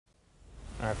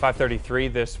All right, 5:33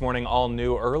 this morning, all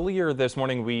new. Earlier this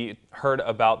morning, we heard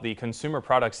about the Consumer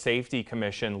Product Safety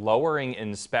Commission lowering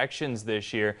inspections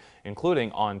this year,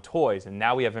 including on toys. And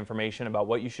now we have information about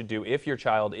what you should do if your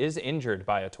child is injured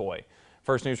by a toy.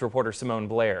 First News reporter Simone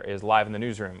Blair is live in the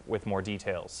newsroom with more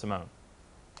details. Simone.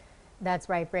 That's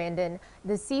right, Brandon.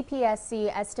 The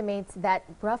CPSC estimates that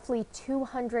roughly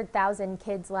 200,000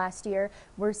 kids last year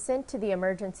were sent to the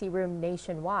emergency room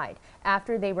nationwide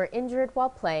after they were injured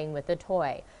while playing with a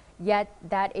toy. Yet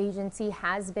that agency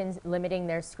has been limiting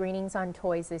their screenings on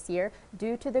toys this year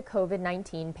due to the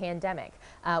COVID-19 pandemic,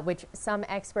 which some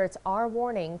experts are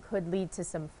warning could lead to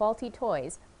some faulty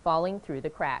toys falling through the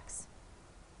cracks.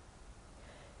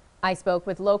 I spoke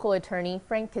with local attorney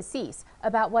Frank Cassis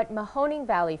about what Mahoning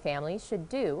Valley families should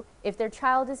do if their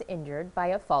child is injured by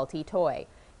a faulty toy.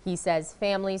 He says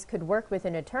families could work with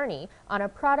an attorney on a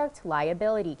product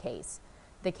liability case.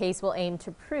 The case will aim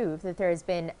to prove that there has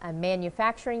been a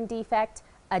manufacturing defect,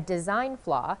 a design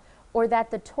flaw, or that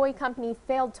the toy company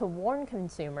failed to warn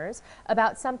consumers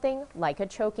about something like a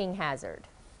choking hazard.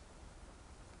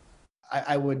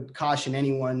 I would caution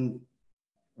anyone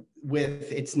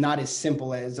it's not as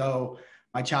simple as, oh,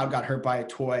 my child got hurt by a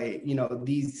toy. You know,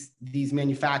 these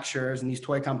manufacturers and these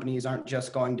toy companies aren't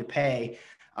just going to pay.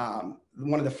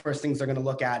 One of the first things they're going to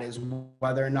look at is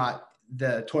whether or not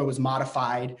the toy was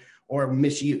modified or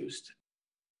misused.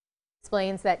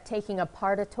 Explains that taking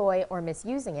apart a toy or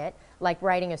misusing it, like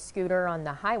riding a scooter on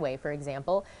the highway, for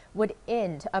example, would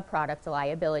end a product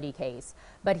liability case.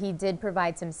 But he did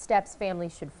provide some steps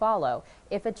families should follow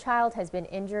if a child has been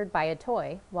injured by a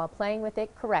toy while playing with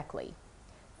it correctly.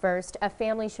 First, a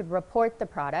family should report the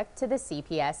product to the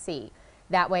CPSC.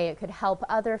 That way it could help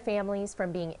other families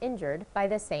from being injured by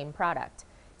the same product.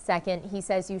 Second, he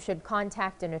says you should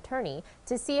contact an attorney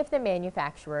to see if the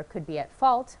manufacturer could be at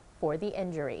fault for the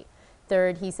injury.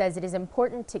 Third, he says it is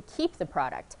important to keep the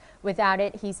product. Without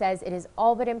it, he says it is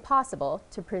all but impossible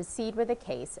to proceed with a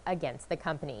case against the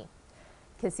company.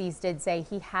 Cassis did say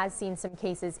he has seen some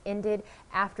cases ended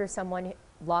after someone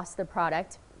lost the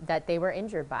product that they were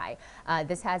injured by.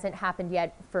 This hasn't happened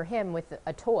yet for him with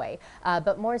a toy,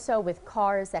 but more so with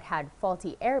cars that had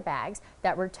faulty airbags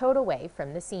that were towed away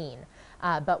from the scene.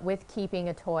 But with keeping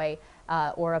a toy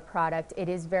or a product, it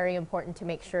is very important to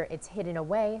make sure it's hidden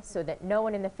away so that no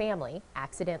one in the family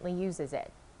accidentally uses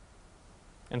it.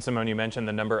 And Simone, you mentioned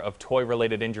the number of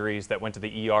toy-related injuries that went to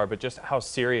the ER, but just how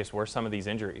serious were some of these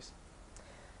injuries?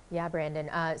 Yeah, Brandon.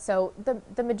 So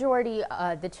the majority,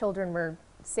 the children were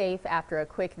safe after a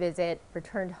quick visit,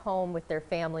 returned home with their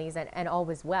families, and all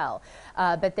was well.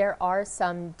 But there are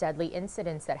some deadly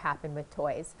incidents that happen with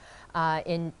toys.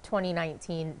 In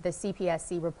 2019, the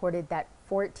CPSC reported that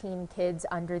 14 kids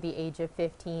under the age of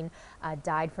 15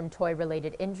 died from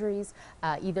toy-related injuries,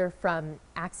 either from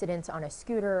accidents on a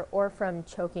scooter or from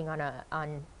choking on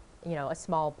a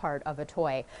small part of a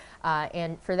toy.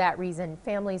 And for that reason,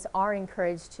 families are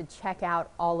encouraged to check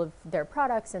out all of their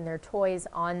products and their toys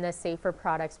on the Safer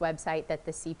Products website that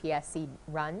the CPSC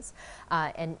runs.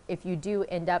 And if you do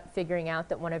end up figuring out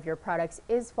that one of your products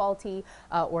is faulty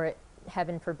or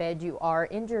heaven forbid you are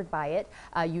injured by it,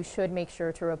 you should make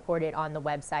sure to report it on the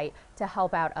website to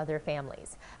help out other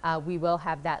families. We will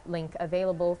have that link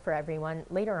available for everyone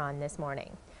later on this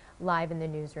morning. Live in the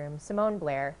newsroom, Simone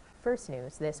Blair, First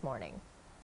News this morning.